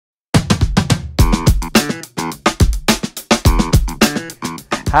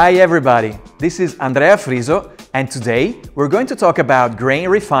Hi everybody, this is Andrea Friso and today we're going to talk about grain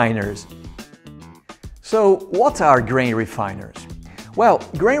refiners. So what are grain refiners? Well,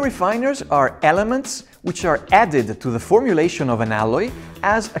 grain refiners are elements which are added to the formulation of an alloy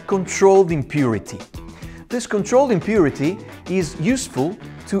as a controlled impurity. This controlled impurity is useful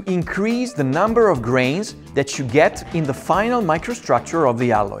to increase the number of grains that you get in the final microstructure of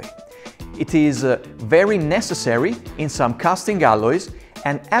the alloy. It is very necessary in some casting alloys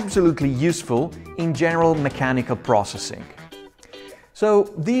and absolutely useful in general mechanical processing.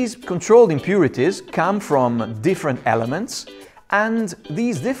 So these controlled impurities come from different elements, and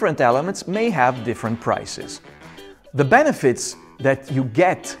these different elements may have different prices. The benefits that you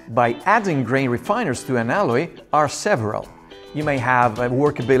get by adding grain refiners to an alloy are several. You may have a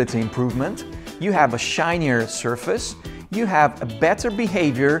workability improvement, you have a shinier surface, you have a better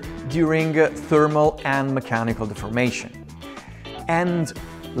behavior during thermal and mechanical deformation. And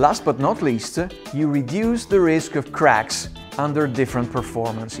last but not least, you reduce the risk of cracks under different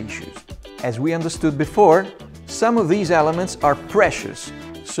performance issues. As we understood before, some of these elements are precious,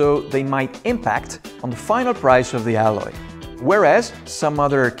 so they might impact on the final price of the alloy. Whereas some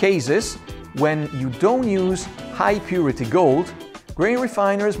other cases, when you don't use high purity gold, grain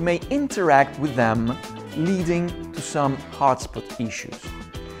refiners may interact with them, leading to some hotspot issues.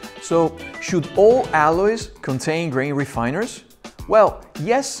 So, should all alloys contain grain refiners? Well,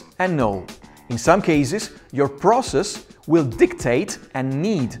 yes and no. In some cases, your process will dictate and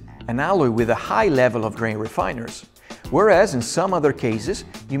need an alloy with a high level of grain refiners. Whereas in some other cases,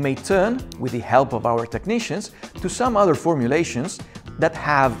 you may turn, with the help of our technicians, to some other formulations that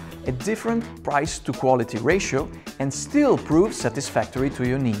have a different price to quality ratio and still prove satisfactory to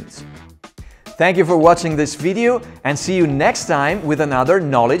your needs. Thank you for watching this video and see you next time with another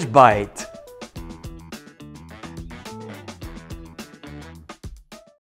Knowledge Bite.